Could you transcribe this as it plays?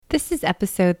This is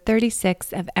episode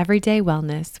 36 of Everyday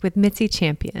Wellness with Mitzi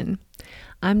Champion.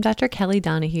 I'm Dr. Kelly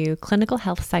Donahue, clinical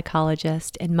health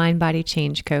psychologist and mind-body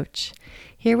change coach,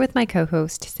 here with my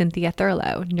co-host Cynthia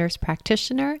Thurlow, nurse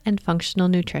practitioner and functional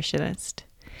nutritionist.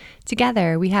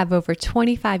 Together, we have over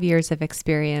 25 years of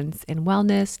experience in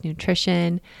wellness,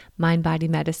 nutrition, mind-body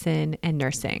medicine, and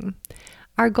nursing.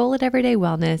 Our goal at Everyday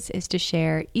Wellness is to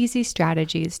share easy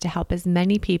strategies to help as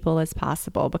many people as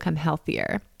possible become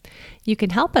healthier. You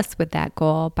can help us with that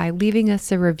goal by leaving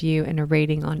us a review and a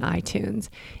rating on iTunes.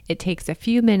 It takes a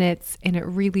few minutes and it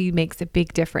really makes a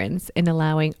big difference in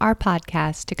allowing our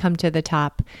podcast to come to the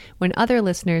top when other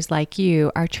listeners like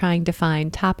you are trying to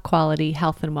find top quality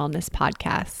health and wellness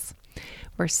podcasts.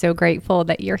 We're so grateful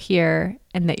that you're here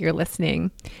and that you're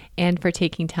listening and for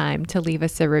taking time to leave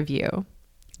us a review.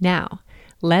 Now,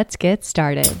 let's get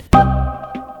started.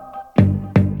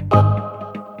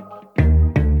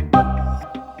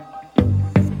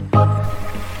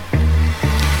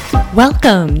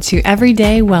 Welcome to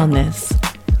Everyday Wellness.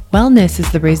 Wellness is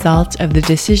the result of the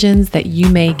decisions that you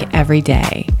make every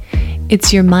day.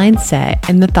 It's your mindset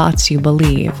and the thoughts you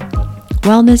believe.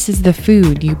 Wellness is the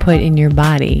food you put in your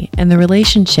body and the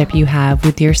relationship you have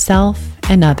with yourself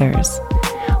and others.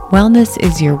 Wellness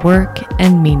is your work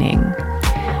and meaning.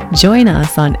 Join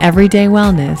us on Everyday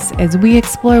Wellness as we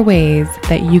explore ways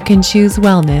that you can choose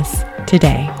wellness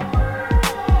today.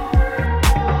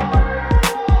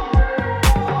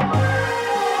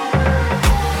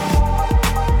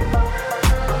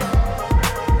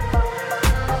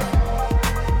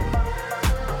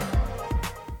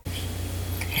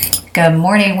 Good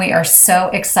morning. We are so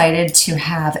excited to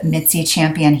have Mitzi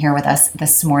Champion here with us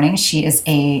this morning. She is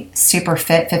a super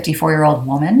fit 54-year-old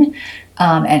woman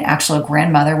and actually a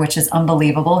grandmother, which is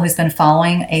unbelievable, who's been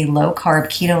following a low-carb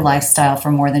keto lifestyle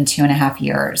for more than 2.5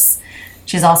 years.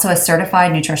 She's also a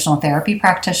certified nutritional therapy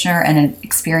practitioner and an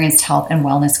experienced health and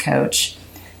wellness coach.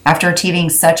 After achieving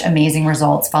such amazing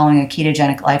results following a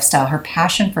ketogenic lifestyle, her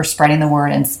passion for spreading the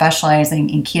word and specializing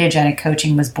in ketogenic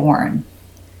coaching was born.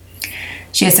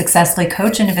 She has successfully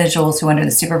coached individuals who, under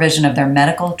the supervision of their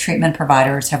medical treatment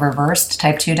providers, have reversed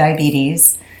type 2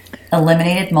 diabetes,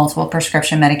 eliminated multiple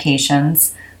prescription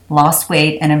medications, lost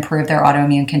weight, and improved their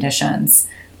autoimmune conditions.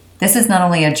 This is not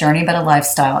only a journey but a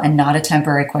lifestyle and not a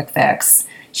temporary quick fix.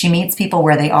 She meets people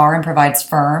where they are and provides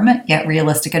firm yet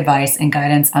realistic advice and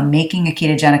guidance on making a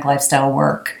ketogenic lifestyle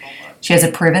work. She has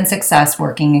a proven success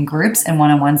working in groups and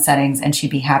one-on-one settings, and she'd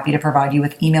be happy to provide you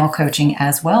with email coaching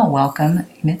as well. Welcome,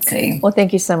 Mitzi. Well,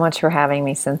 thank you so much for having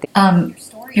me, Cynthia.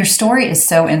 Your story is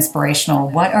so inspirational.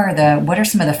 What are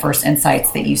some of the first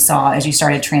insights that you saw as you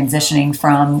started transitioning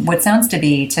from what sounds to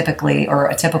be typically or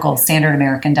a typical standard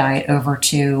American diet over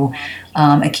to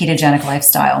a ketogenic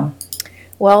lifestyle?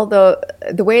 Well,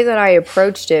 the way that I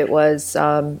approached it was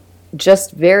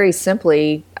just very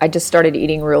simply, I just started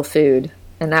eating real food.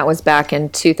 And that was back in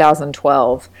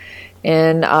 2012.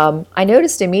 And I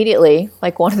noticed immediately,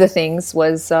 like one of the things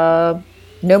was no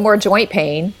more joint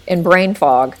pain and brain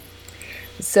fog.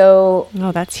 So,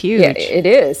 oh, that's huge. Yeah, it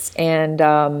is. And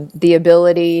the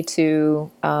ability to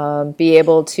be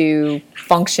able to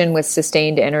function with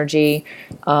sustained energy,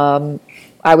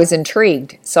 I was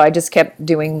intrigued. So I just kept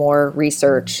doing more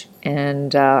research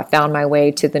and found my way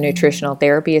to the Nutritional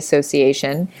Therapy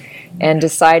Association and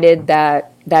decided that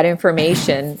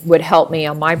information would help me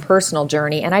on my personal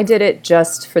journey. And I did it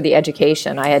just for the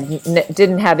education. I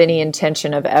didn't have any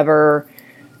intention of ever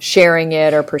sharing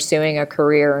it or pursuing a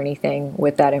career or anything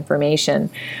with that information.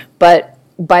 But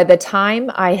by the time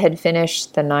I had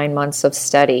finished the 9 months of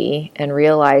study and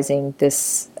realizing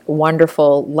this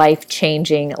wonderful,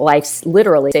 life-changing,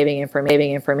 literally saving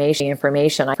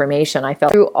information, I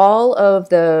felt through all of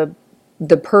the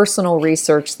personal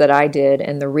research that I did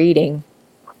and the reading,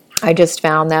 I just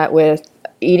found that with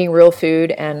eating real food,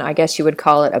 and I guess you would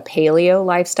call it a paleo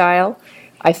lifestyle,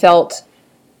 I felt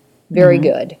very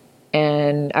good.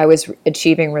 And I was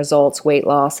achieving results, weight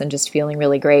loss, and just feeling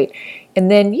really great. And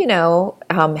then,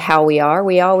 how we are.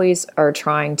 We always are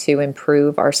trying to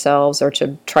improve ourselves or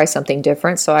to try something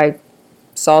different. So I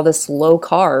saw this low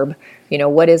carb,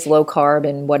 what is low carb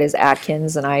and what is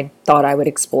Atkins? And I thought I would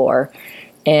explore.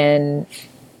 And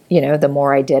the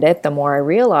more I did it, the more I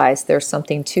realized there's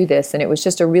something to this. And it was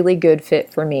just a really good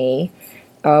fit for me,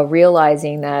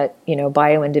 realizing that,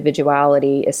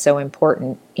 bioindividuality is so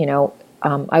important.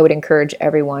 I would encourage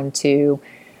everyone to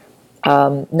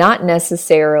not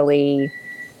necessarily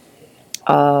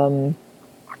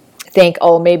think,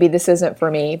 oh, maybe this isn't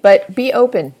for me, but be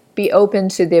open. Be open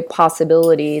to the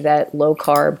possibility that low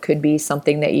carb could be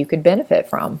something that you could benefit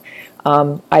from.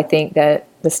 I think that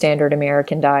the standard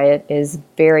American diet is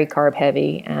very carb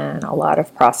heavy and a lot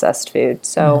of processed food.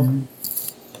 So,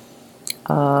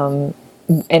 and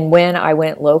when I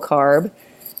went low carb,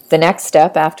 the next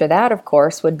step after that, of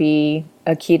course, would be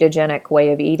a ketogenic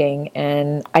way of eating.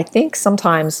 And I think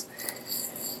sometimes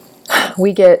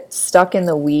we get stuck in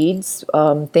the weeds,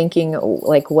 thinking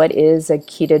like, what is a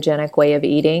ketogenic way of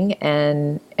eating?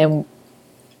 And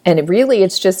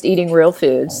it's just eating real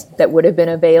foods that would have been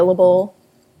available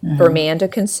for man to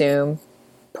consume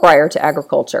prior to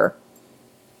agriculture.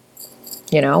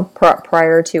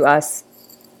 Prior to us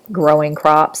growing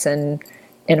crops and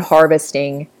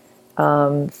harvesting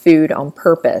food on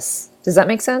purpose. Does that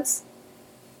make sense?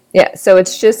 Yeah. So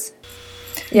it's just,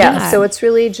 so it's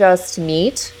really just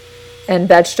meat and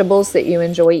vegetables that you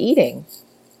enjoy eating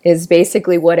is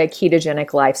basically what a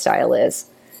ketogenic lifestyle is.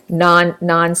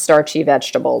 Non-starchy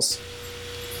vegetables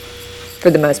for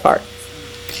the most part.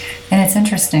 And it's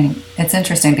interesting. It's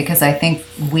interesting because I think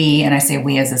and I say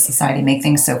we as a society, make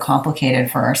things so complicated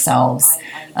for ourselves.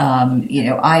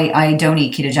 I don't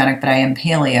eat ketogenic, but I am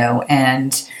paleo,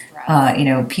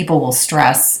 and people will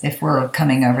stress if we're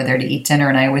coming over there to eat dinner,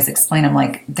 and I always explain, I'm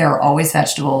like, there are always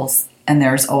vegetables and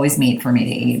there's always meat for me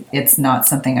to eat. It's not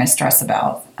something I stress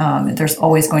about. There's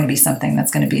always going to be something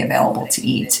that's going to be available to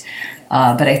eat.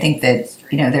 But I think that,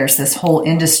 there's this whole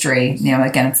industry,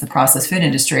 again, it's the processed food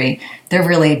industry. They're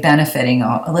really benefiting.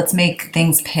 Let's make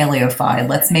things paleofied.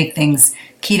 Let's make things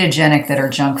ketogenic that are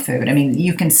junk food. I mean,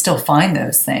 you can still find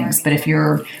those things, but if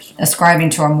you're ascribing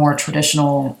to a more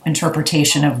traditional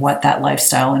interpretation of what that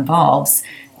lifestyle involves,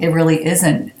 it really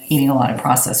isn't eating a lot of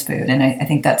processed food. And I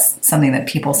think that's something that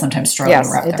people sometimes struggle to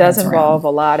wrap their heads around. Yes, it does involve a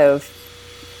lot of,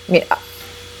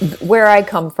 where I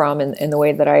come from and the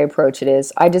way that I approach it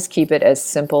is I just keep it as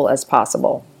simple as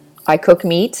possible. I cook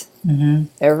meat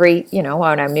every,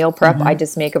 when I meal prep, I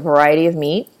just make a variety of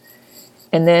meat.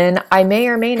 And then I may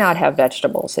or may not have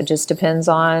vegetables. It just depends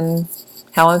on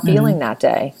how I'm feeling that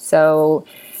day. So,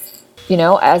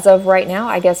 as of right now,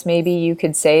 I guess maybe you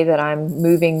could say that I'm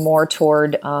moving more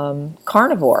toward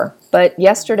carnivore. But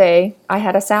yesterday I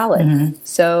had a salad.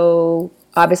 So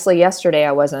obviously yesterday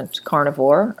I wasn't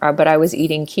carnivore, but I was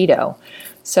eating keto.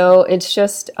 So it's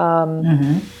just,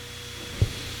 I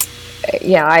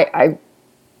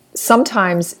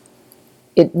sometimes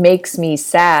it makes me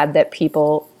sad that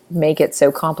people make it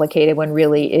so complicated when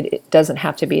really it doesn't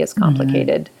have to be as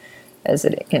complicated as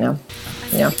it, I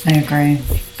agree.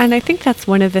 And I think that's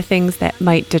one of the things that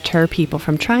might deter people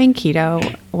from trying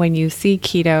keto. When you see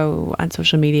keto on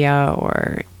social media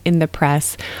or in the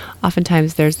press,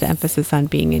 oftentimes there's the emphasis on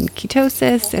being in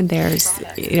ketosis, and there's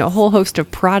a whole host of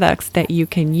products that you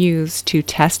can use to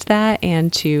test that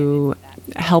and to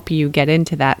help you get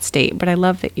into that state. But I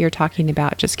love that you're talking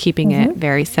about just keeping it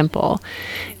very simple.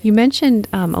 You mentioned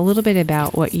a little bit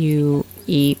about what you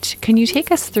eat. Can you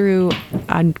take us through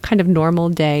a kind of normal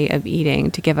day of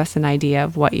eating to give us an idea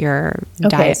of what your diet might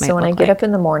look like? Okay, so when I get up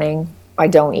in the morning, I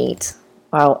don't eat.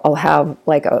 I'll have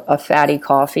like a fatty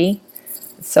coffee.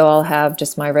 So I'll have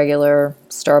just my regular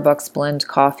Starbucks blend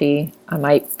coffee. I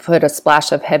might put a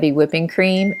splash of heavy whipping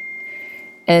cream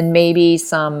and maybe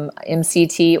some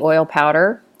MCT oil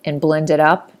powder and blend it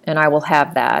up, and I will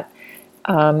have that.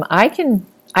 I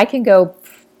can go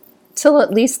till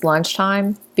at least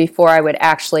lunchtime before I would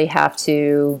actually have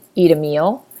to eat a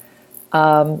meal.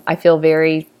 I feel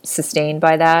very sustained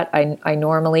by that. I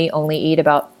normally only eat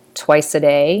about twice a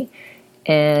day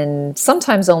and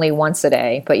sometimes only once a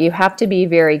day, but you have to be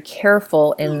very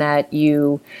careful in that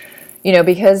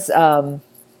because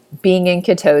being in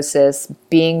ketosis,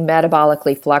 being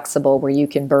metabolically flexible where you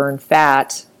can burn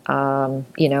fat,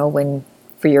 when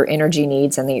for your energy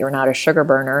needs and that you're not a sugar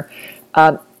burner,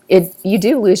 you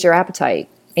do lose your appetite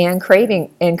and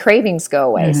cravings go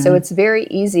away. So it's very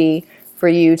easy for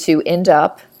you to end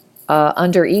up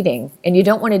under eating, and you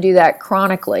don't want to do that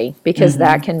chronically because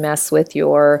that can mess with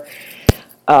your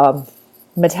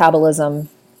metabolism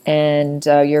and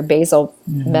your basal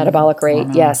metabolic rate.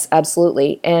 Yes,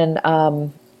 absolutely.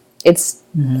 And it's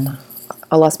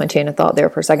I lost my chain of thought there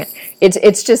for a second.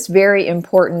 It's just very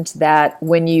important that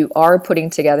when you are putting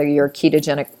together your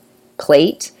ketogenic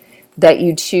plate, that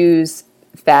you choose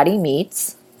fatty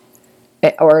meats,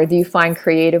 or you find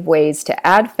creative ways to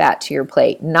add fat to your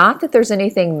plate. Not that there's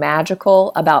anything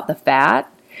magical about the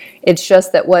fat. It's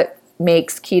just that what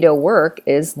makes keto work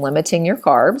is limiting your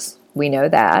carbs. We know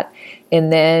that.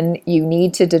 And then you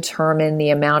need to determine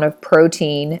the amount of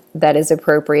protein that is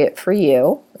appropriate for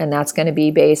you. And that's going to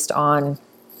be based on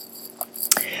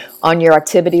your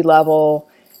activity level,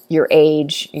 your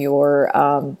age,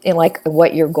 and like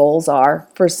what your goals are.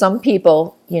 For some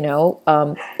people,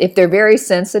 if they're very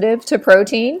sensitive to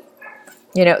protein,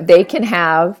 they can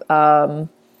have,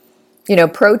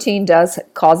 protein does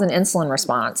cause an insulin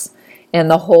response. And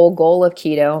the whole goal of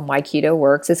keto, My Keto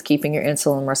Works, is keeping your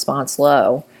insulin response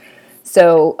low.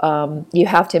 So you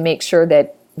have to make sure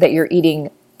that you're eating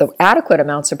the adequate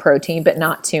amounts of protein, but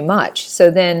not too much.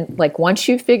 So then, like, once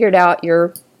you've figured out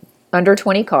your under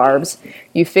 20 carbs,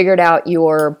 you figured out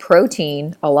your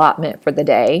protein allotment for the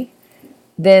day,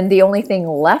 then the only thing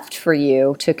left for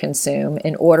you to consume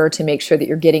in order to make sure that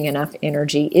you're getting enough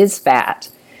energy is fat.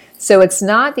 So it's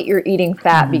not that you're eating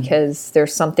fat because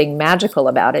there's something magical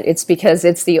about it. It's because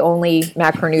it's the only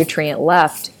macronutrient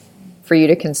left for you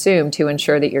to consume to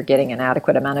ensure that you're getting an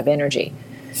adequate amount of energy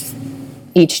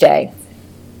each day.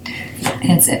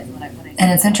 And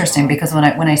it's interesting because when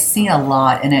I see a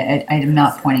lot, and I'm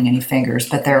not pointing any fingers,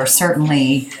 but there are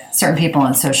certainly certain people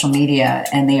on social media,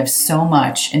 and they have so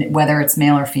much, and whether it's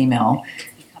male or female,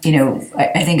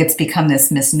 I think it's become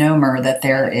this misnomer that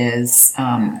there is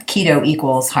keto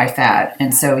equals high fat.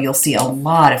 And so you'll see a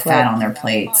lot of fat on their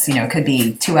plates. It could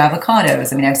be 2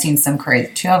 avocados. I mean, I've seen some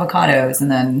crazy 2 avocados, and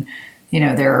then,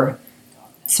 they're,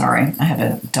 sorry, I have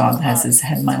a dog that has his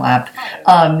head in my lap,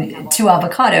 2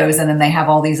 avocados, and then they have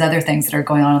all these other things that are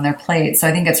going on their plate. So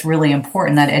I think it's really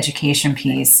important. That education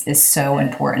piece is so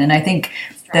important. And I think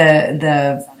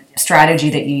the strategy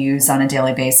that you use on a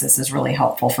daily basis is really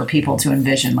helpful for people to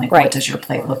envision, like, what does your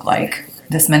plate look like?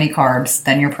 This many carbs,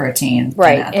 then your protein.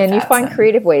 Right, and you find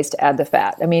creative ways to add the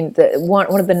fat. I mean,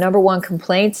 one of the number one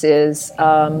complaints is,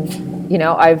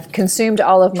 I've consumed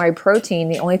all of my protein.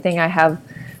 The only thing I have,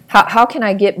 how can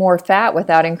I get more fat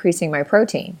without increasing my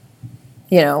protein?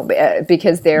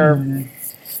 Because they're...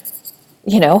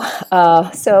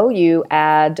 so you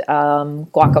add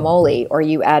guacamole, or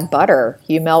you add butter,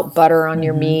 you melt butter on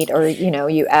your meat, or,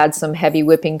 you add some heavy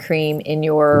whipping cream in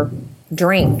your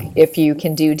drink if you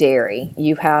can do dairy.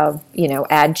 You have,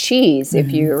 add cheese if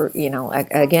you're,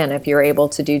 again, if you're able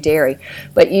to do dairy.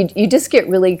 But you just get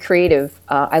really creative.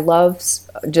 I love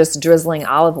just drizzling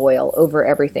olive oil over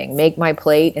everything. Make my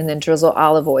plate and then drizzle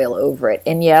olive oil over it.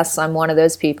 And yes, I'm one of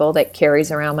those people that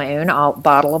carries around my own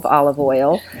bottle of olive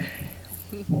oil.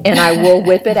 And I will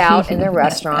whip it out in the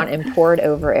restaurant and pour it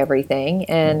over everything.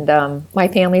 And my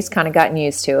family's kind of gotten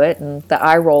used to it, and the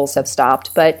eye rolls have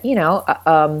stopped. But,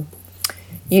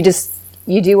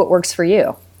 you do what works for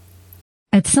you.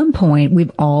 At some point,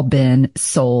 we've all been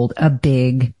sold a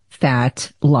big,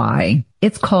 fat lie.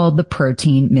 It's called the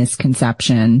protein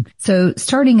misconception. So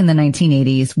starting in the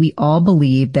 1980s, we all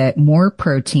believed that more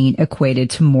protein equated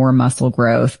to more muscle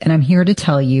growth. And I'm here to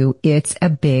tell you it's a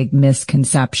big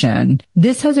misconception.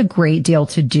 This has a great deal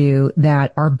to do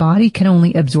that our body can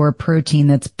only absorb protein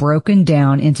that's broken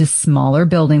down into smaller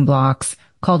building blocks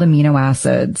called amino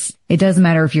acids. It doesn't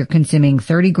matter if you're consuming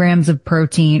 30 grams of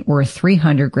protein or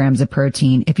 300 grams of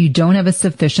protein. If you don't have a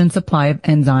sufficient supply of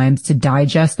enzymes to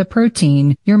digest the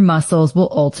protein, your muscles will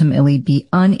ultimately be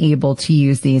unable to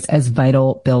use these as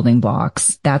vital building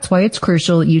blocks. That's why it's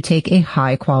crucial you take a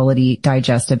high quality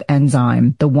digestive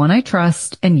enzyme. The one I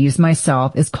trust and use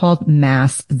myself is called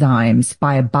Masszymes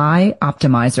by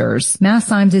Optimizers.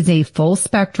 Masszymes is a full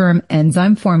spectrum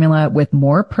enzyme formula with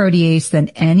more protease than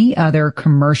any other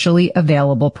commercially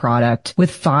available product, with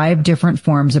 5 different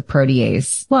forms of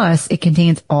protease. Plus, it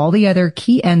contains all the other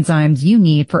key enzymes you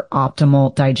need for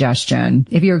optimal digestion.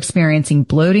 If you're experiencing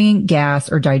bloating,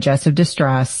 gas, or digestive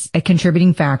distress, a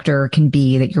contributing factor can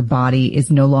be that your body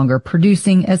is no longer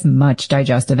producing as much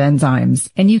digestive enzymes.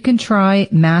 And you can try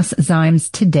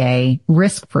Masszymes today,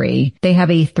 risk-free. They have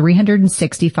a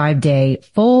 365-day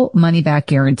full money-back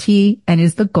guarantee and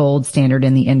is the gold standard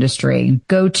in the industry.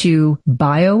 Go to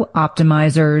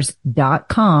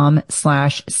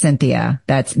bioptimizers.com/Cynthia.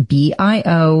 That's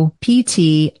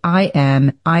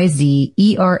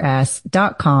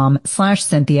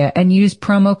bioptimizers.com/Cynthia and use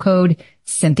promo code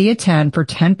Cynthia10 for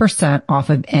 10% off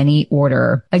of any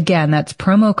order. Again, that's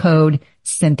promo code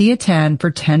Cynthia10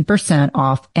 for 10%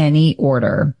 off any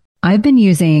order. I've been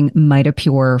using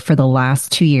MitoPure for the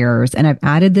last 2 years, and I've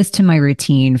added this to my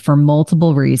routine for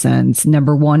multiple reasons.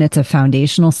 Number one, it's a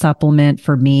foundational supplement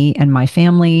for me and my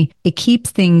family. It keeps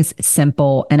things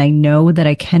simple, and I know that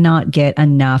I cannot get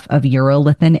enough of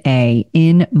urolithin A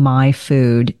in my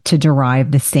food to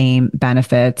derive the same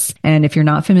benefits. And if you're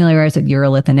not familiarized with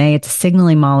urolithin A, it's a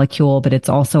signaling molecule, but it's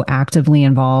also actively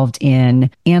involved in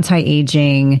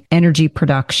anti-aging, energy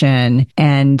production,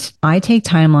 and I take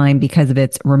Timeline because of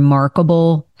its remarkable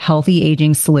healthy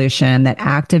aging solution that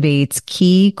activates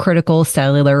key critical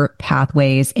cellular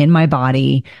pathways in my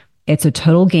body It's a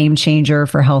total game changer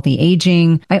for healthy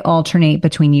aging. I alternate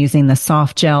between using the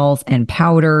soft gels and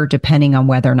powder depending on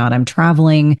whether or not I'm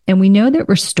traveling. And we know that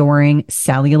restoring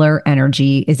cellular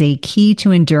energy is a key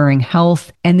to enduring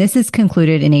health. And this is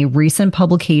concluded in a recent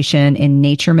publication in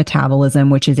Nature Metabolism,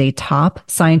 which is a top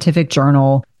scientific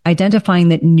journal, identifying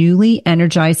that newly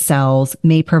energized cells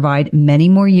may provide many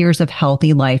more years of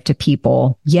healthy life to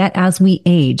people. Yet as we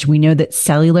age, we know that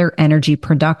cellular energy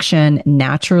production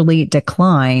naturally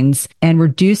declines and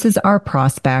reduces our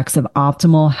prospects of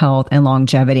optimal health and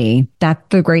longevity. That's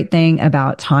the great thing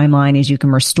about Timeline is you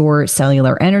can restore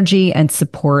cellular energy and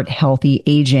support healthy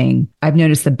aging. I've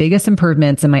noticed the biggest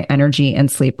improvements in my energy and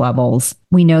sleep levels.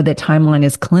 We know that Timeline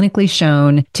is clinically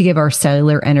shown to give our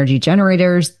cellular energy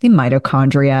generators, the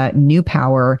mitochondria, new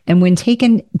power. And when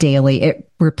taken daily, it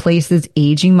replaces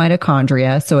aging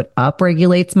mitochondria, so it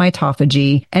upregulates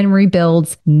mitophagy and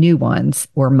rebuilds new ones,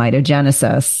 or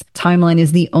mitogenesis. Timeline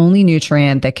is the only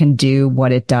nutrient that can do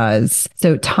what it does.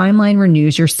 So Timeline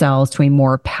renews your cells to a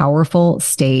more powerful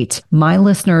state. My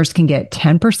listeners can get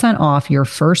 10% off your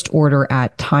first order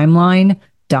at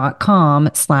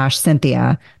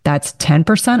timeline.com/Cynthia. That's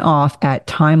 10% off at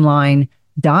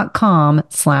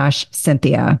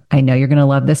timeline.com/Cynthia. I know you're going to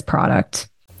love this product.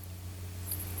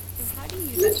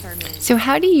 So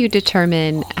how do you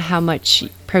determine how much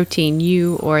protein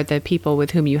you or the people with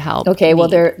whom you help Okay, well,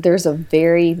 need? there's a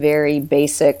very, very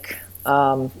basic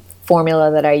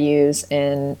formula that I use,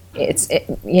 and there's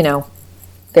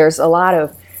a lot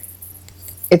of,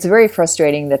 it's very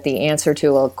frustrating that the answer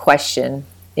to a question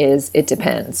is it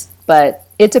depends, but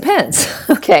it depends.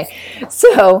 Okay,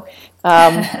 so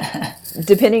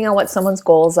depending on what someone's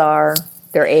goals are,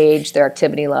 their age, their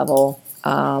activity level,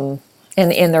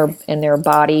 and in their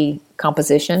body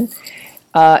composition,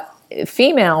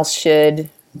 females should,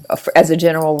 as a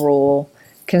general rule,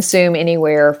 consume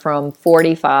anywhere from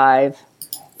 45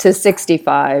 to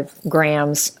 65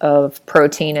 grams of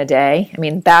protein a day. I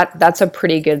mean, that's a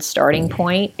pretty good starting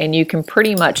point, and you can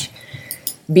pretty much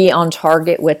be on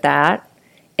target with that.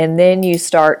 And then you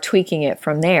start tweaking it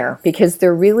from there, because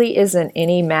there really isn't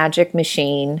any magic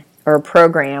machine or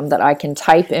program that I can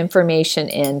type information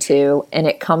into and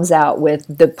it comes out with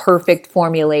the perfect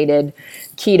formulated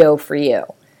keto for you.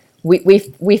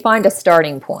 We find a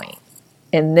starting point,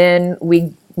 and then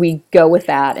we go with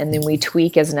that, and then we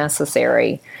tweak as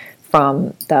necessary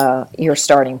from your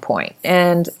starting point.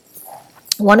 And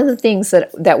one of the things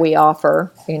that we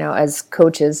offer, as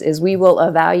coaches, is we will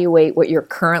evaluate what you're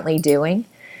currently doing.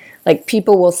 Like,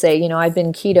 people will say, I've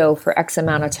been keto for X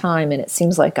amount of time and it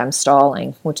seems like I'm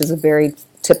stalling, which is a very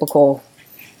typical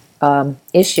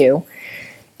issue.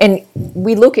 And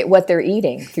we look at what they're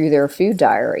eating through their food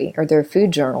diary or their food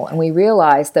journal, and we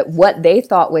realize that what they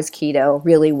thought was keto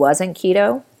really wasn't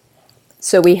keto.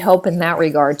 So we help in that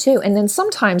regard too. And then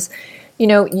sometimes,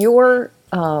 you're,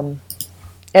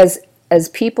 as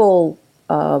people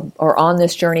are on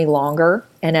this journey longer,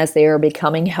 and as they are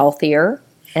becoming healthier,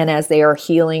 and as they are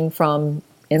healing from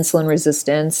insulin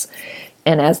resistance,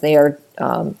 and as they are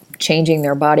changing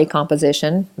their body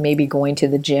composition, maybe going to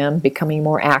the gym, becoming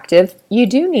more active, you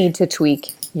do need to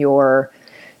tweak your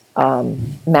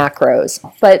macros.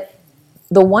 But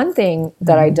the one thing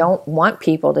that I don't want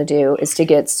people to do is to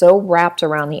get so wrapped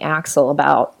around the axle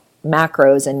about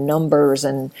macros and numbers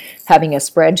and having a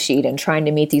spreadsheet and trying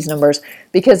to meet these numbers,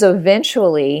 because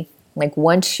eventually, like,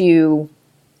 once you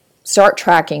start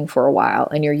tracking for a while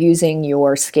and you're using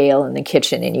your scale in the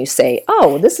kitchen and you say,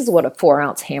 oh, this is what a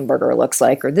 4-ounce hamburger looks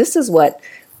like, or this is what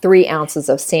 3 ounces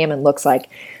of salmon looks like,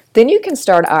 then you can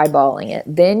start eyeballing it.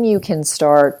 Then you can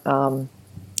start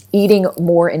eating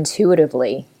more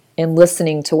intuitively and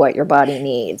listening to what your body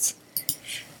needs.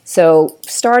 So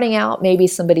starting out, maybe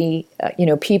somebody,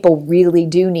 people really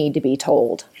do need to be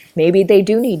told. Maybe they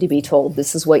do need to be told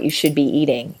this is what you should be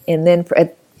eating. And then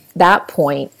at that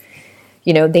point,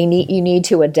 you need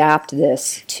to adapt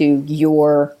this to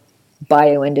your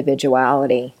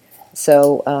bio-individuality.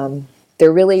 So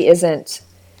there really isn't,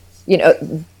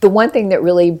 the one thing that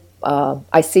really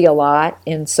I see a lot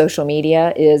in social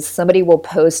media is somebody will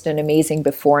post an amazing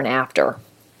before and after.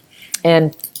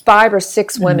 And 5 or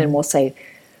 6 women will say,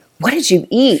 what did you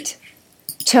eat?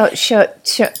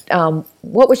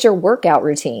 What was your workout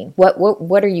routine?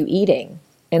 What are you eating?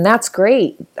 And that's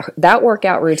great. That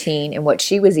workout routine and what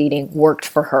she was eating worked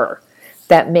for her.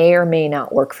 That may or may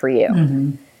not work for you.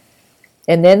 Mm-hmm.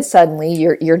 And then suddenly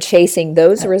you're chasing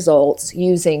those results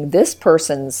using this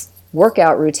person's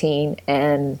workout routine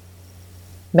and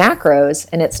macros,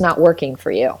 and it's not working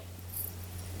for you.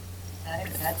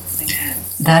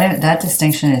 That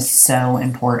distinction is so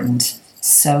important.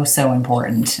 So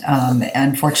important.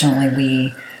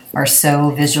 Unfortunately, are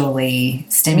so visually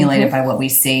stimulated by what we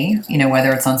see,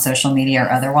 whether it's on social media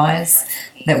or otherwise,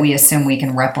 that we assume we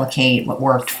can replicate what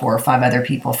worked for 5 other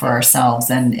people for ourselves.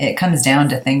 And it comes down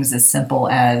to things as simple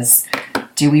as,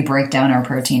 do we break down our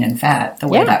protein and fat the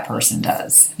way that person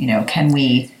does? Can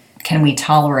we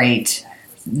tolerate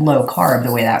low carb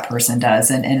the way that person does?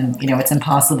 And it's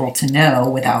impossible to know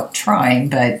without trying,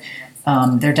 but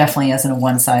there definitely isn't a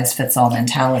one size fits all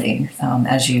mentality,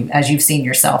 as you've seen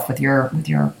yourself with your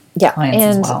clients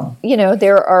as well.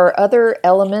 There are other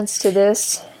elements to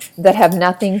this that have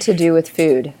nothing to do with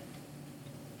food.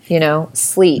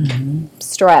 Sleep,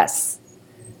 stress,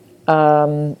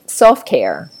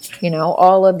 self-care,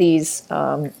 all of these,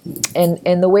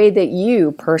 and the way that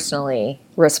you personally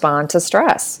respond to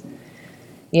stress.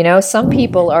 Some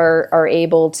people are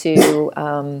able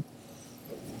to,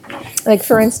 like,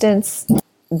 for instance,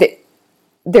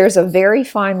 there's a very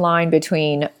fine line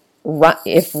between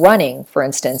if running, for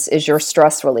instance, is your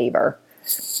stress reliever.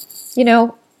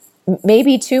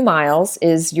 Maybe 2 miles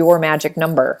is your magic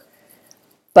number.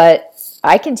 But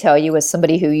I can tell you, as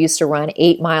somebody who used to run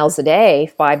 8 miles a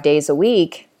day, 5 days a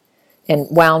week, and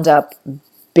wound up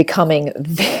becoming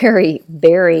very,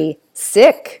 very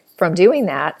sick from doing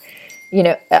that,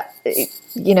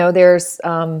 there's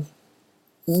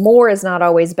more is not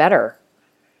always better.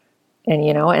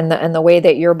 And the way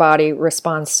that your body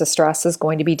responds to stress is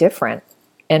going to be different.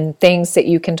 And things that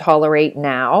you can tolerate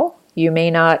now, you may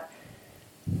not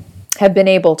have been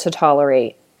able to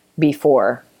tolerate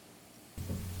before.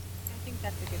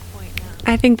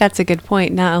 I think that's a good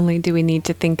point. Not only do we need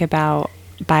to think about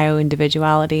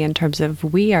bioindividuality in terms of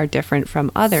we are different from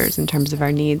others in terms of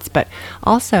our needs, but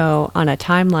also on a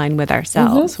timeline with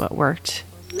ourselves, what worked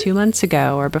 2 months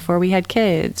ago or before we had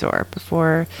kids or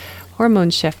before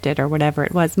hormones shifted or whatever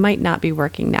it was might not be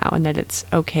working now, and that it's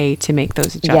okay to make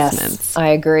those adjustments. Yes, I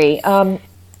agree.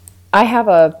 I have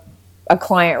a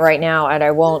client right now, and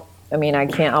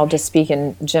I'll just speak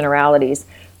in generalities.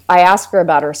 I asked her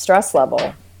about her stress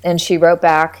level, and she wrote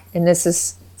back, and this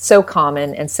is so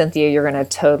common, and Cynthia, you're going to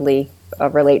totally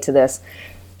relate to this.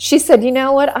 She said, "You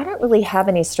know what? I don't really have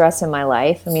any stress in my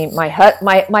life. My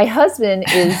husband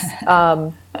is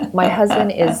my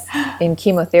husband is in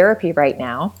chemotherapy right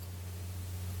now,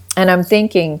 and I'm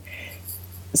thinking,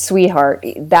 sweetheart,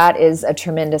 that is a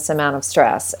tremendous amount of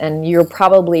stress, and you're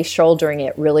probably shouldering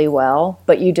it really well,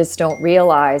 but you just don't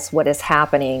realize what is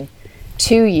happening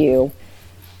to you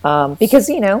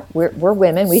because we're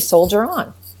women, we soldier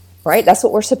on, right? That's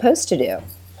what we're supposed to do,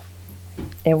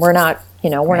 and we're not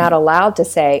allowed to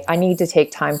say, I need to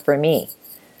take time for me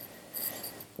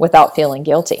without feeling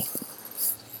guilty."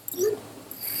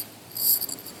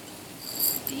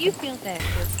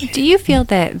 Do you feel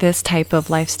that this type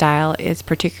of lifestyle is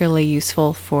particularly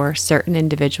useful for certain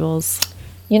individuals?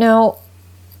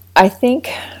 I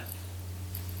think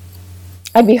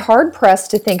I'd be hard pressed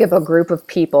to think of a group of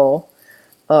people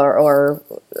or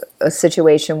a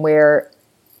situation where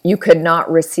you could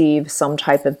not receive some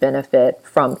type of benefit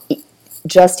from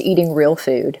just eating real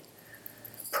food,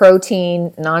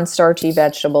 protein, non-starchy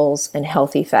vegetables, and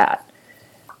healthy fat.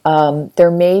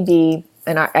 There may be,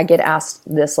 and I get asked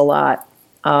this a lot,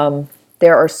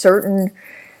 there are certain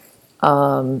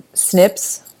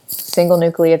SNPs, single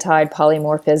nucleotide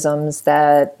polymorphisms,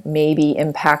 that maybe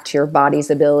impact your body's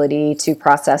ability to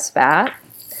process fat.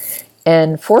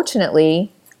 And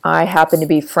fortunately, I happen to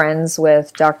be friends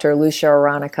with Dr. Lucia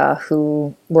Aronica,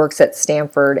 who works at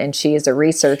Stanford, and she is a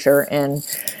researcher. And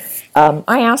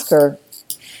I asked her,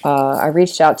 I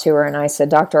reached out to her and I said,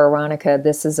 "Dr. Aronica,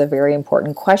 this is a very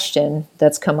important question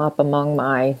that's come up among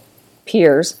my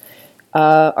peers.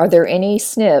 Are there any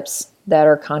SNPs that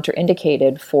are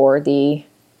contraindicated for the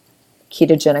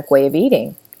ketogenic way of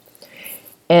eating?"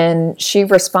 And she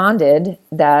responded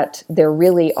that there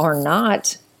really are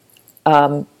not,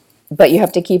 but you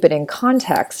have to keep it in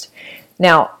context.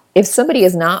 Now, if somebody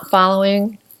is not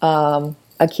following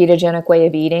a ketogenic way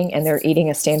of eating and they're eating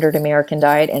a standard American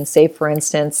diet, and say, for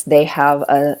instance, they have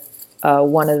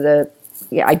one of the,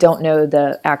 I don't know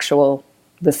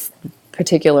this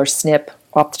particular SNP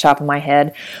off the top of my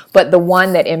head, but the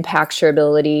one that impacts your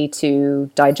ability to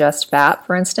digest fat,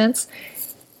 for instance,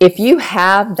 if you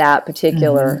have that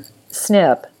particular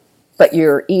SNP, but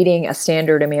you're eating a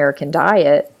standard American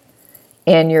diet,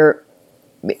 and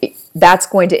that's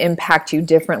going to impact you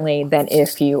differently than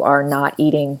if you are not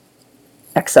eating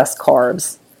excess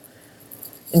carbs.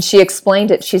 And she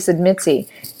explained it. She said, "Mitzi,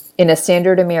 in a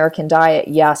standard American diet,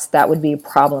 yes, that would be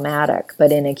problematic,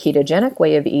 but in a ketogenic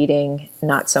way of eating,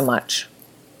 not so much.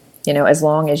 As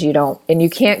long as you don't," and you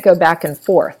can't go back and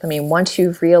forth. Once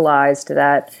you've realized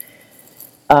that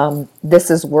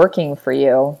this is working for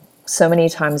you. So many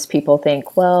times people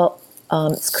think, well,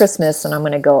 it's Christmas and I'm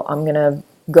going to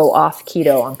go off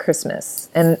keto on Christmas.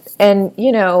 And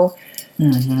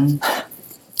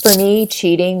for me,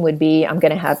 cheating would be, I'm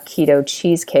going to have keto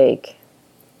cheesecake,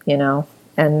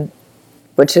 and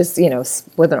which is,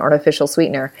 with an artificial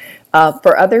sweetener.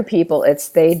 For other people,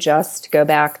 they just go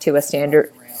back to a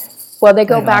standard. Well, they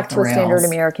go back to a standard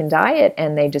American diet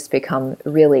and they just become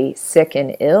really sick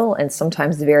and ill and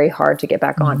sometimes very hard to get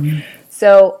back on.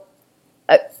 So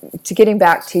to getting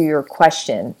back to your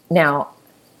question now,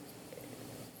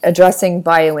 addressing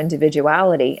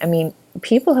bioindividuality, I mean,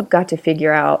 people have got to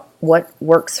figure out what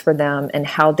works for them and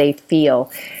how they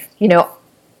feel.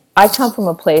 I come from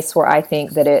a place where I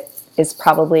think that it is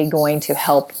probably going to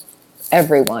help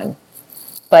everyone.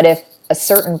 But if a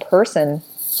certain person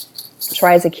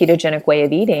tries a ketogenic way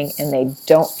of eating and they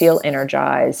don't feel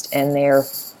energized and they're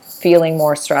feeling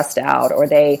more stressed out, or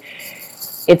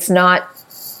it's not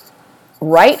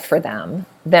right for them,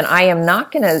 then I am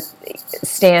not going to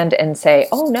stand and say,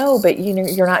 oh no, but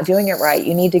you're not doing it right.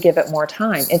 You need to give it more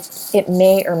time. It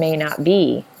may or may not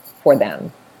be for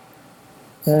them.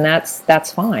 And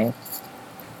that's fine.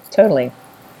 Totally.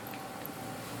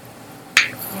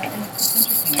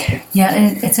 Yeah,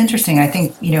 it's interesting. I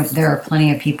think, there are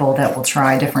plenty of people that will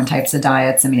try different types of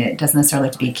diets. I mean, it doesn't necessarily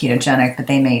have to be ketogenic, but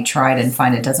they may try it and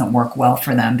find it doesn't work well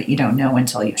for them, but you don't know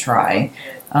until you try.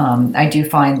 I do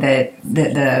find that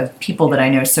the people that I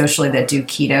know socially that do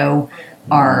keto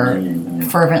are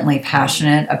fervently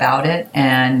passionate about it.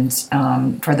 And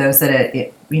for those that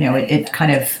it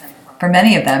kind of, for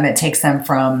many of them, it takes them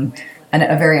from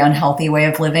a very unhealthy way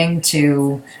of living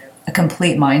to a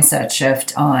complete mindset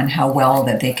shift on how well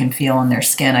that they can feel in their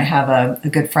skin. I have a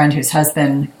good friend whose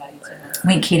husband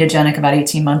went ketogenic about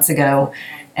 18 months ago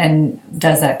and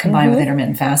does that combined with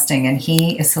intermittent fasting. And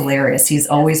he is hilarious. He's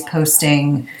always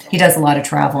posting, he does a lot of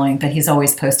traveling, but he's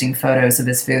always posting photos of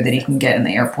his food that he can get in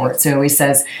the airport. So he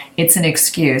says, it's an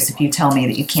excuse if you tell me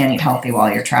that you can't eat healthy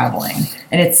while you're traveling.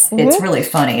 And it's really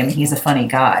funny. I mean, he's a funny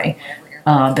guy.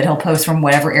 But he'll post from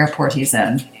whatever airport he's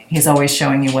in. He's always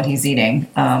showing you what he's eating,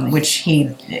 which he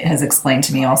has explained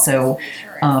to me also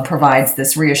provides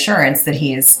this reassurance that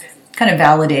he's kind of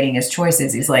validating his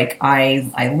choices. He's like, I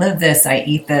live this, I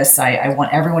eat this, I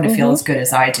want everyone to feel as good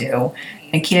as I do.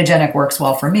 And ketogenic works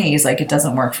well for me. He's like, it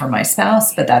doesn't work for my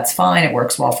spouse, but that's fine. It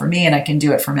works well for me and I can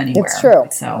do it from anywhere. It's true.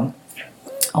 So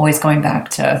always going back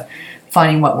to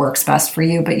finding what works best for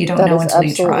you, but you don't know until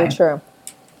you try. That's absolutely true.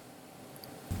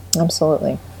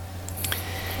 Absolutely.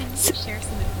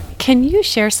 Can you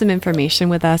share some information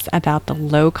with us about the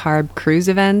low-carb cruise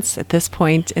events at this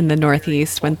point in the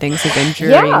Northeast when things have been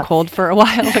dreary and cold for a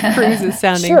while? The cruise is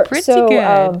sounding pretty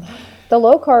good. The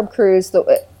low-carb cruise,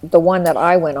 the one that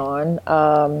I went on,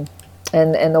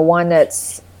 and the one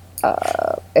that's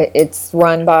it's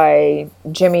run by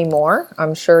Jimmy Moore.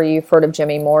 I'm sure you've heard of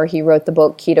Jimmy Moore. He wrote the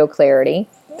book Keto Clarity.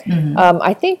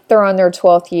 I think they're on their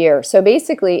 12th year. So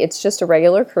basically, it's just a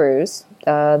regular cruise.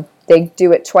 They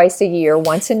do it twice a year,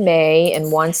 once in May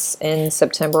and once in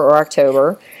September or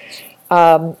October.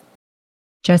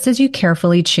 Just as you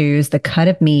carefully choose the cut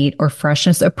of meat or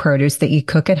freshness of produce that you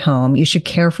cook at home, you should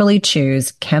carefully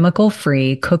choose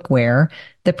chemical-free cookware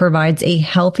that provides a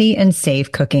healthy and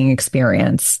safe cooking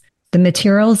experience. The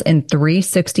materials in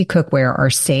 360 cookware are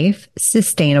safe,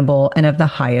 sustainable, and of the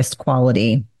highest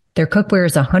quality. Their cookware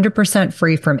is 100%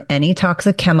 free from any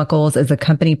toxic chemicals as the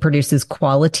company produces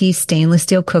quality stainless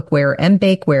steel cookware and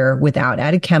bakeware without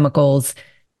added chemicals,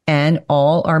 and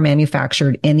all are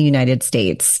manufactured in the United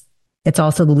States. It's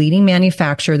also the leading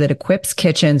manufacturer that equips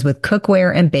kitchens with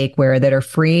cookware and bakeware that are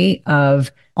free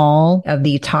of all of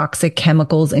the toxic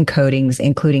chemicals and coatings,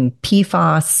 including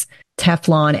PFAS,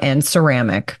 Teflon, and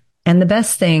ceramic. And the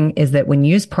best thing is that when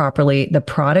used properly, the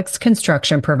product's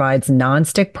construction provides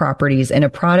nonstick properties in a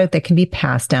product that can be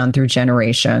passed down through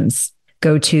generations.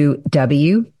 Go to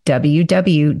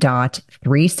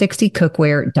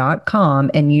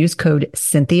www.360cookware.com and use code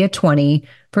Cynthia20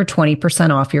 for 20%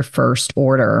 off your first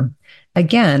order.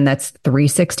 Again, that's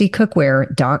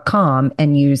 360cookware.com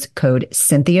and use code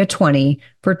Cynthia20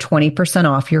 for 20%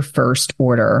 off your first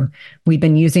order. We've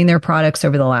been using their products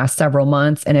over the last several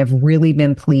months and have really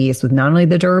been pleased with not only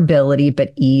the durability,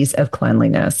 but ease of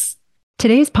cleanliness.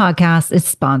 Today's podcast is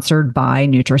sponsored by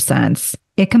NutriSense.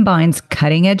 It combines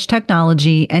cutting-edge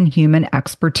technology and human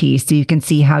expertise so you can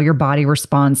see how your body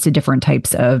responds to different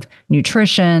types of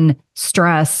nutrition,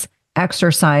 stress,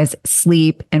 exercise,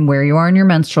 sleep, and where you are in your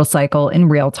menstrual cycle in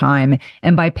real time.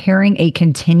 And by pairing a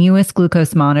continuous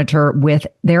glucose monitor with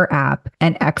their app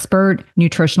and expert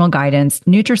nutritional guidance,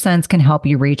 NutriSense can help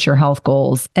you reach your health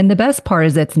goals. And the best part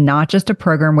is it's not just a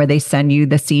program where they send you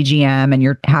the CGM and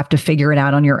you have to figure it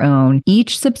out on your own.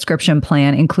 Each subscription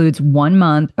plan includes 1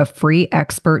 month of free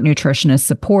expert nutritionist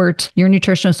support. Your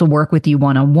nutritionist will work with you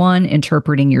one-on-one,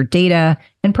 interpreting your data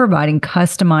and providing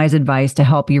customized advice to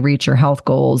help you reach your health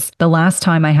goals. The last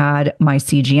time I had my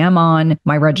CGM on,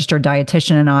 my registered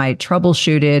dietitian and I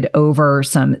troubleshooted over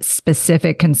some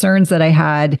specific concerns that I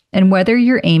had. And whether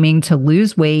you're aiming to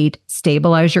lose weight,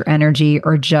 stabilize your energy,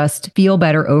 or just feel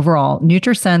better overall,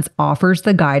 NutriSense offers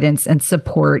the guidance and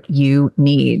support you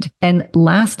need. And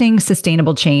lasting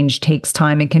sustainable change takes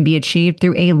time and can be achieved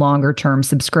through a longer term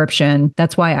subscription.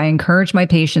 That's why I encourage my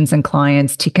patients and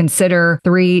clients to consider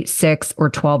 3, 6,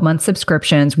 or 12-month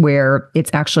subscriptions where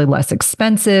it's actually less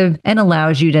expensive and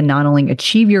allows you to not only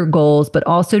achieve your goals, but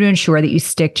also to ensure that you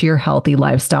stick to your healthy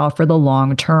lifestyle for the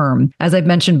long term. As I've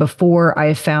mentioned before, I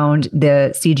have found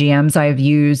the CGMs I've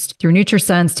used through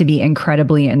NutriSense to be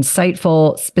incredibly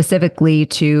insightful, specifically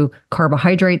to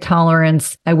carbohydrate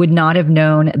tolerance. I would not have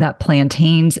known that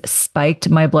plantains spiked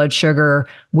my blood sugar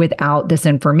without this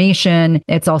information.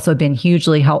 It's also been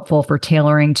hugely helpful for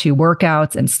tailoring to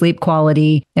workouts and sleep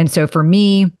quality. And so for me,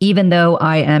 even though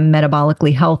I am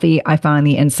metabolically healthy, I find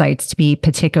the insights to be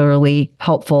particularly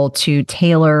helpful to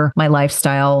tailor my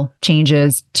lifestyle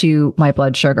changes to my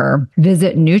blood sugar.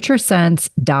 Visit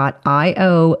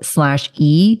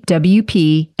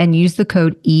nutrisense.io/EWP and use the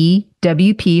code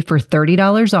EWP for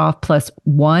 $30 off plus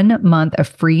 1 month of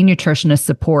free nutritionist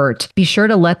support. Be sure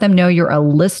to let them know you're a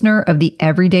listener of the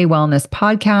Everyday Wellness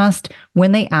podcast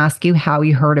when they ask you how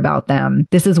you heard about them.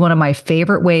 This is one of my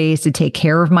favorite ways to take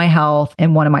care of my health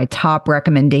and one of my top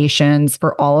recommendations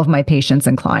for all of my patients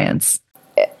and clients.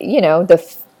 You know,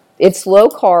 it's low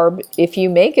carb. If you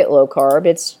make it low carb,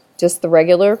 it's just the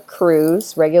regular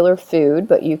cruise, regular food,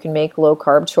 but you can make low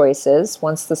carb choices.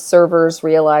 Once the servers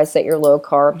realize that you're low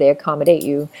carb, they accommodate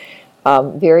you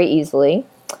very easily.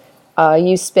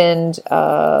 You spend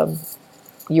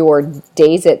your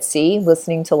days at sea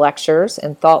listening to lectures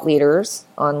and thought leaders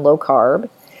on low carb.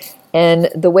 And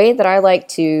the way that I like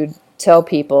to tell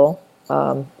people,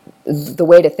 the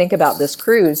way to think about this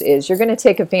cruise is you're going to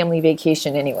take a family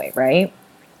vacation anyway, right?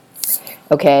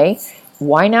 Okay.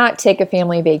 Why not take a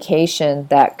family vacation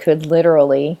that could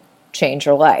literally change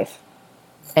your life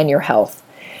and your health?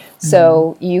 Mm-hmm.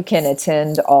 So you can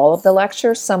attend all of the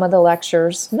lectures, some of the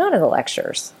lectures, none of the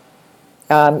lectures.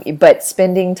 But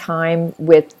spending time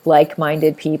with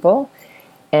like-minded people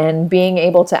and being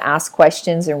able to ask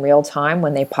questions in real time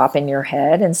when they pop in your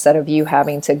head instead of you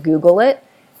having to Google it,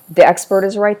 the expert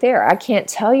is right there. I can't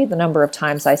tell you the number of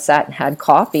times I sat and had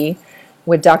coffee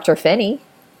with Dr. Finney,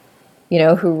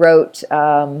 who wrote,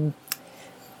 Finney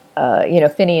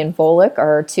and Volek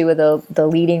are two of the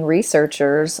leading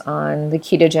researchers on the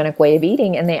ketogenic way of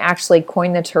eating, and they actually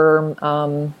coined the term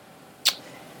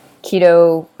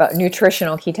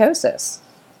nutritional ketosis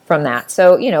from that.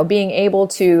 So, being able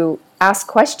to ask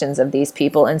questions of these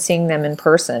people and seeing them in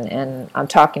person, and I'm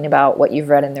talking about what you've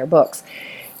read in their books,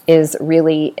 is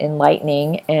really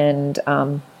enlightening and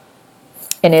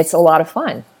it's a lot of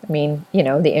fun. I mean,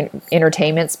 the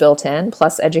entertainment's built in,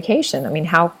 plus education. I mean,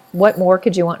 what more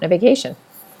could you want in a vacation?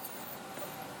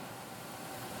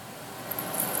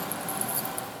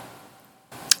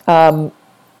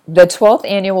 The 12th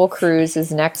annual cruise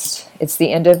is next. It's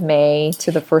the end of May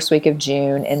to the first week of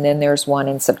June, and then there's one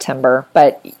in September.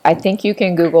 But I think you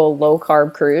can Google low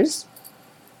carb cruise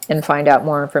and find out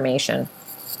more information.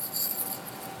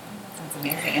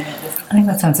 I think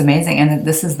that sounds amazing. And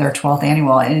this is their 12th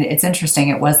annual. And it's interesting.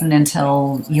 It wasn't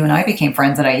until you and I became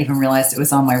friends that I even realized it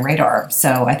was on my radar.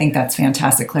 So I think that's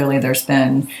fantastic. Clearly, there's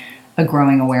been a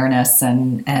growing awareness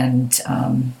and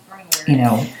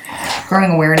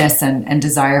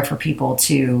desire for people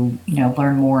to,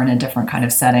 learn more in a different kind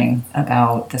of setting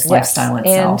about this lifestyle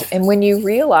itself. And when you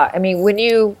realize, when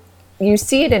you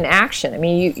see it in action,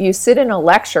 you sit in a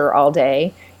lecture all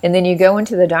day and then you go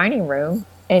into the dining room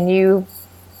and you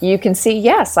can see,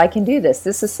 yes, I can do this.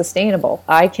 This is sustainable.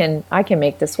 I can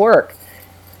make this work.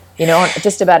 On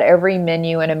just about every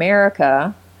menu in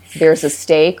America, there's a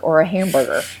steak or a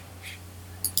hamburger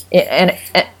and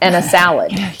a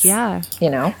salad. Yeah.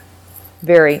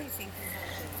 Very.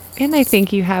 And I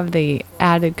think you have the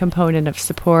added component of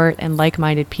support and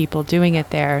like-minded people doing it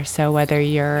there. So whether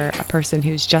you're a person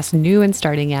who's just new and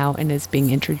starting out and is being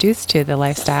introduced to the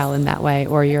lifestyle in that way,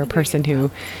 or you're a person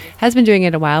who has been doing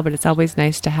it a while, but it's always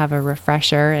nice to have a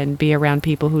refresher and be around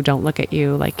people who don't look at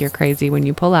you like you're crazy when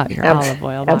you pull out your olive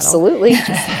oil bottle. Absolutely.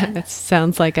 It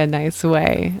sounds like a nice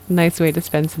way to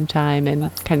spend some time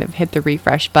and kind of hit the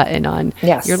refresh button on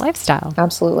your lifestyle.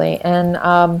 Absolutely.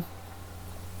 And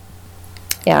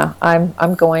yeah,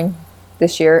 I'm going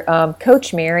this year.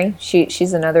 Coach Mary,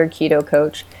 she's another keto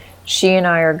coach. She and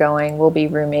I are going. We'll be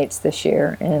roommates this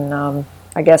year, and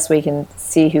I guess we can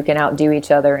see who can outdo each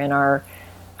other in our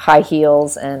high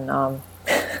heels and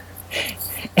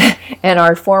and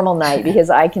our formal night. Because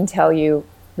I can tell you,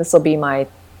 this will be my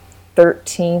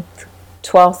 13th,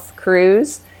 12th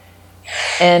cruise,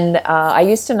 and I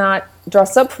used to not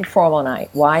dress up for formal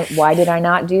night. Why did I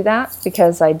not do that?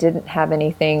 Because I didn't have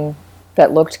anything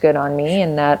that looked good on me,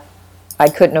 and that I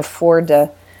couldn't afford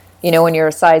to, when you're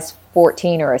a size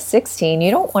 14 or a 16, you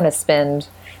don't want to spend,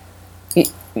 you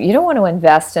don't want to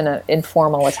invest in an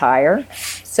informal attire.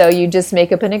 So you just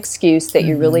make up an excuse that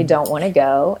you really don't want to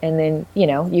go. And then,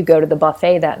 you go to the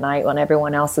buffet that night when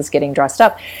everyone else is getting dressed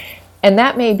up. And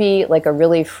that may be like a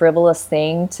really frivolous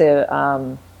thing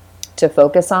to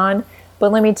focus on.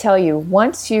 But let me tell you,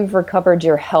 once you've recovered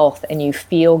your health and you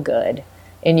feel good,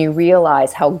 and you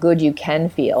realize how good you can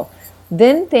feel,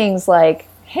 then things like,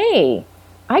 hey,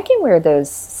 I can wear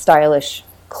those stylish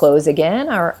clothes again,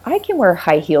 or I can wear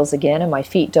high heels again and my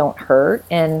feet don't hurt.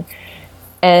 And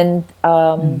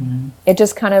it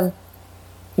just kind of,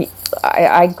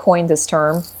 I coined this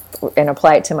term and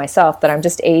apply it to myself, that I'm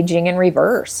just aging in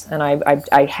reverse. And I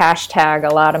hashtag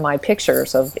a lot of my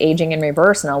pictures of aging in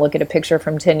reverse, and I'll look at a picture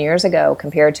from 10 years ago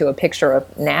compared to a picture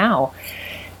of now.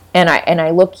 And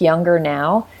I look younger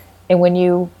now. And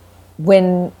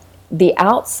when the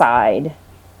outside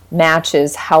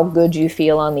matches how good you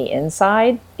feel on the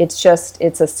inside, it's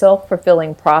a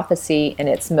self-fulfilling prophecy, and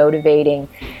it's motivating.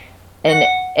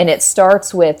 And it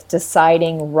starts with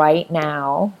deciding right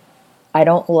now, I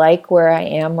don't like where I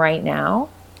am right now,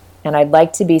 and I'd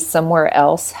like to be somewhere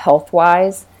else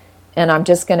health-wise, and I'm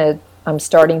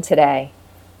starting today.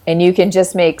 And you can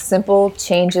just make simple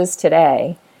changes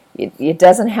today. It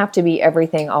doesn't have to be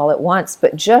everything all at once,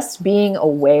 but just being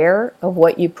aware of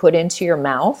what you put into your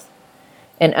mouth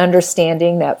and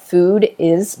understanding that food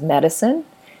is medicine,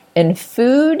 and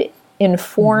food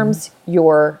informs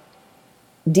your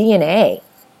DNA.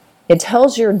 It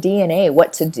tells your DNA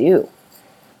what to do.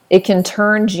 It can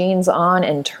turn genes on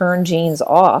and turn genes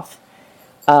off,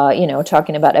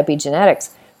 talking about epigenetics.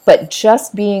 But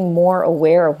just being more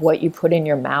aware of what you put in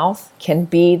your mouth can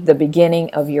be the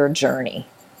beginning of your journey.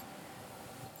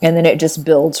 And then it just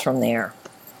builds from there.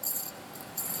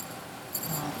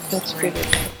 That's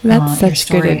such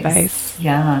good advice.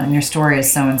 Yeah, and your story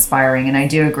is so inspiring. And I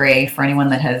do agree, for anyone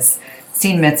that has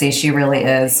seen Mitzi, she really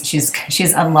is.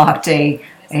 She's unlocked a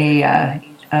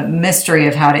mystery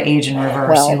of how to age in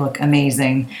reverse. You look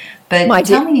amazing. But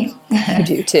tell me, you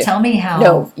do too. Tell me how.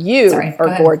 No, you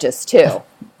are gorgeous too.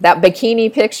 That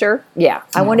bikini picture, yeah.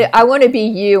 I want to be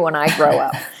you when I grow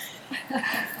up.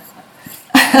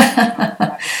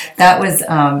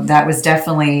 That was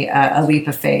definitely a leap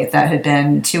of faith. That had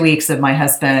been 2 weeks of my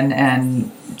husband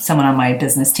and someone on my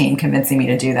business team convincing me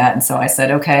to do that. And so I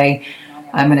said, okay,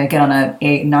 I'm going to get on a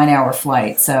 9-hour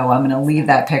flight. So I'm going to leave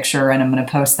that picture and I'm going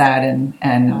to post that, and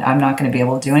I'm not going to be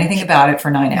able to do anything about it for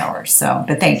 9 hours. So,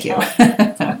 but thank you.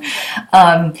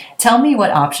 Tell me what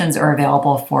options are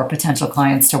available for potential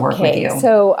clients to work with you.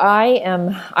 So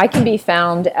I can be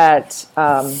found at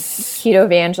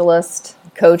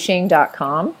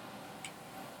ketoevangelistcoaching.com.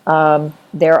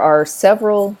 There are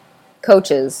several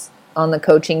coaches on the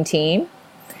coaching team,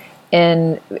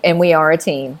 and we are a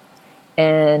team.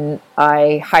 And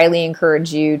I highly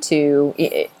encourage you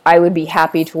I would be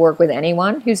happy to work with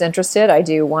anyone who's interested. I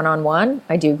do one-on-one,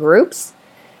 I do groups.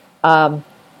 And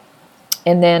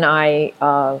then I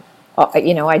do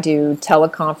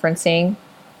teleconferencing.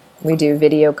 We do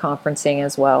video conferencing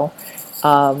as well.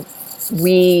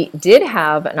 We did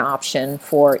have an option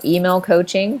for email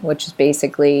coaching, which is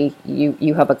basically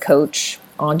you have a coach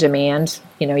on demand.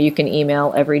 You can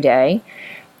email every day.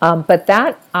 But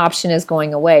that option is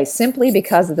going away simply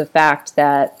because of the fact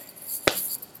that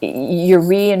you're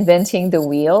reinventing the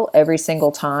wheel every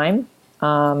single time.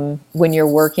 When you're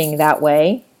working that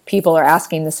way, people are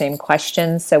asking the same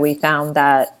questions. So we found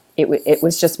that it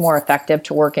was just more effective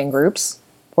to work in groups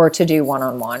or to do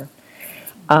one-on-one.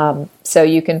 So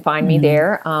you can find me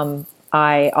there.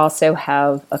 I also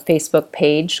have a Facebook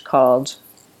page called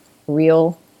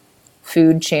Real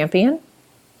Food Champion.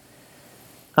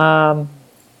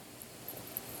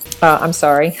 I'm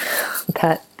sorry,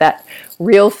 that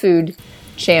Real Food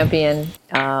Champion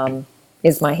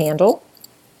is my handle.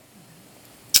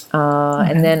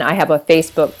 Okay. And then I have a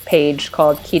Facebook page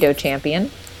called Keto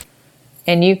Champion.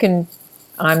 And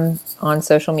I'm on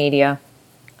social media.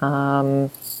 And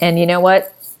you know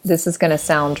what? This is going to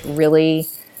sound really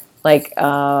like,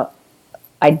 I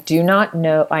do not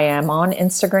know. I am on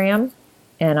Instagram,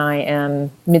 and I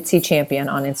am Mitzi Champion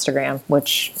on Instagram,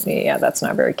 which, yeah, that's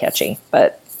not very catchy,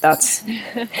 but that's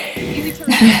easy to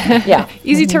remember. Yeah.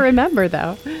 Easy to remember,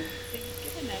 though.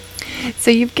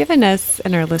 So you've given us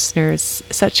and our listeners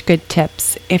such good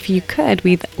tips. If you could,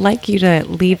 we'd like you to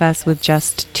leave us with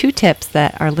just 2 tips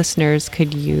that our listeners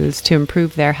could use to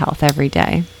improve their health every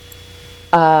day.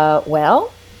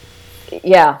 Well,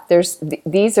 yeah,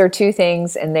 these are 2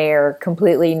 things, and they are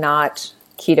completely not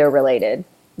keto related.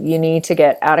 You need to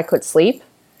get adequate sleep.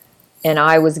 And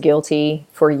I was guilty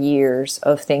for years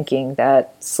of thinking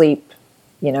that sleep,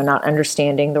 not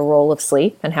understanding the role of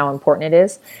sleep and how important it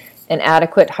is. And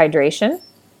adequate hydration.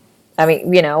 I mean,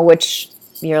 which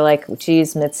you're like,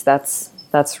 geez, Mitz,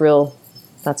 that's real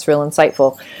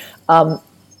insightful.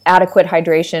 Adequate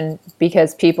hydration,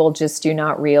 because people just do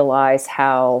not realize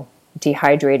how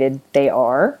dehydrated they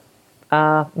are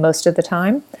most of the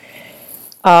time.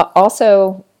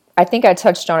 Also, I think I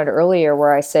touched on it earlier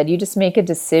where I said you just make a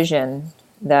decision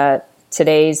that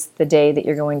today's the day that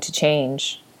you're going to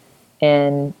change,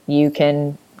 and you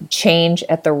can change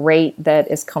at the rate that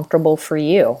is comfortable for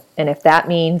you. And if that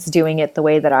means doing it the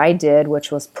way that I did,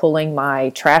 which was pulling my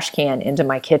trash can into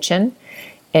my kitchen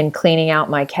and cleaning out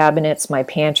my cabinets, my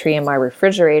pantry, and my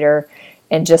refrigerator,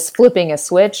 and just flipping a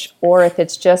switch, or if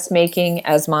it's just making,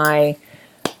 as my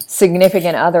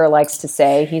significant other likes to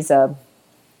say, he's a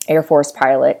Air Force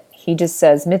pilot, he just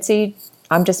says, Mitzi,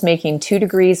 I'm just making 2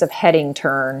 degrees of heading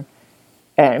turn,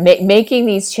 and making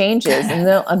these changes, and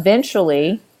then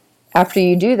eventually, after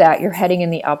you do that, you're heading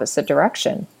in the opposite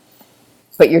direction,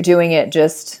 but you're doing it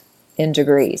just in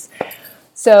degrees.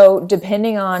 So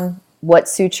depending on what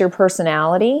suits your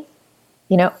personality,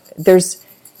 there's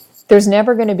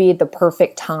never going to be the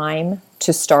perfect time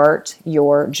to start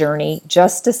your journey.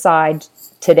 Just decide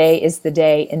today is the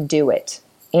day and do it.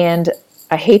 And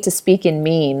I hate to speak in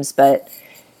memes, but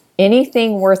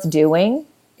anything worth doing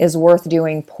is worth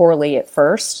doing poorly at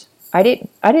first. I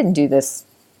didn't do this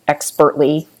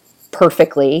expertly,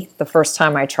 perfectly the first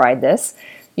time I tried this.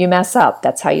 You mess up.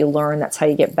 That's how you learn. That's how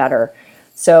you get better.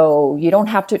 So you don't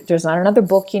have to, there's not another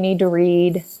book you need to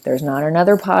read. There's not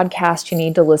another podcast you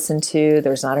need to listen to.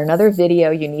 There's not another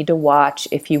video you need to watch.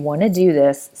 If you want to do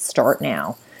this, start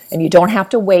now. And you don't have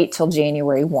to wait till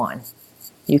January 1.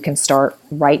 You can start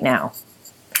right now.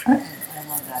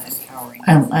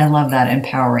 I love that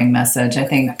empowering message. I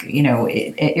think,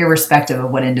 irrespective of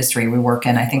what industry we work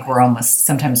in, I think we're almost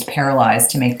sometimes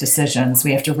paralyzed to make decisions.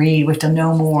 We have to read, we have to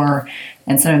know more.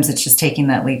 And sometimes it's just taking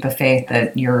that leap of faith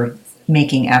that you're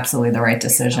making absolutely the right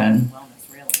decision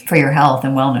for your health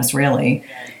and wellness, really.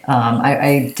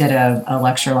 I did a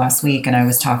lecture last week, and I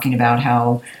was talking about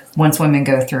how once women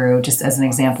go through, just as an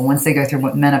example, once they go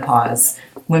through menopause,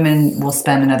 women will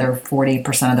spend another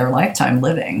 40% of their lifetime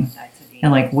living.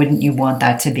 And wouldn't you want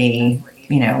that to be,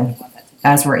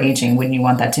 as we're aging, wouldn't you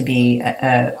want that to be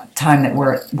a time that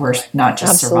we're not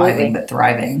just surviving, but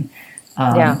thriving?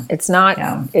 It's not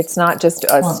just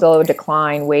a slow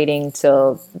decline waiting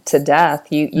to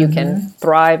death. You can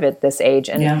thrive at this age.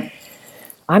 And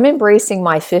I'm embracing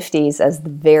my 50s as the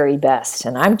very best.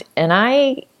 And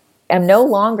I am no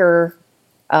longer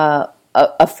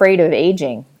afraid of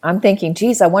aging. I'm thinking,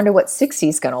 geez, I wonder what 60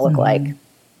 is going to look like,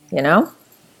 Yeah.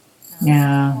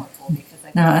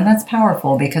 No, and that's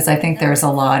powerful, because I think there's a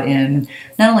lot in,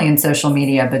 not only in social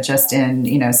media, but just in,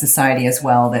 society as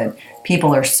well, that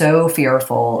people are so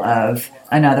fearful of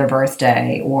another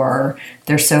birthday, or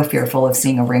they're so fearful of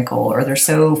seeing a wrinkle, or they're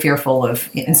so fearful of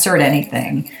insert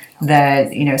anything,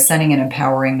 that, sending an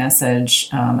empowering message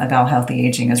about healthy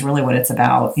aging is really what it's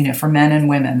about, for men and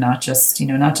women, not just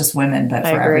women, but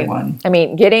for everyone. I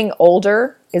mean, getting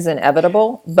older is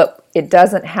inevitable, but it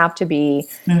doesn't have to be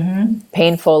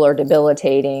painful or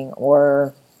debilitating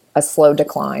or a slow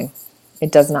decline.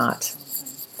 It does not.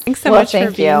 Thanks so much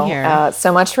for being here.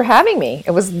 So much for having me.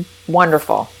 It was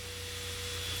wonderful.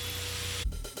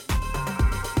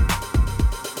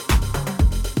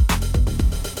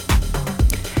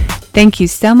 Thank you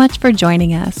so much for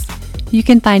joining us. You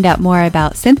can find out more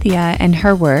about Cynthia and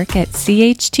her work at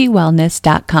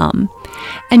chtwellness.com.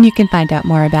 And you can find out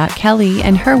more about Kelly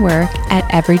and her work at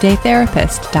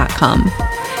everydaytherapist.com.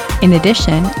 In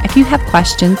addition, if you have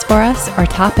questions for us or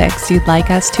topics you'd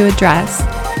like us to address,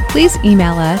 please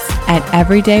email us at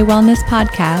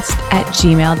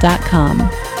everydaywellnesspodcast@gmail.com.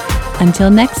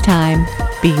 Until next time,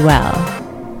 be well.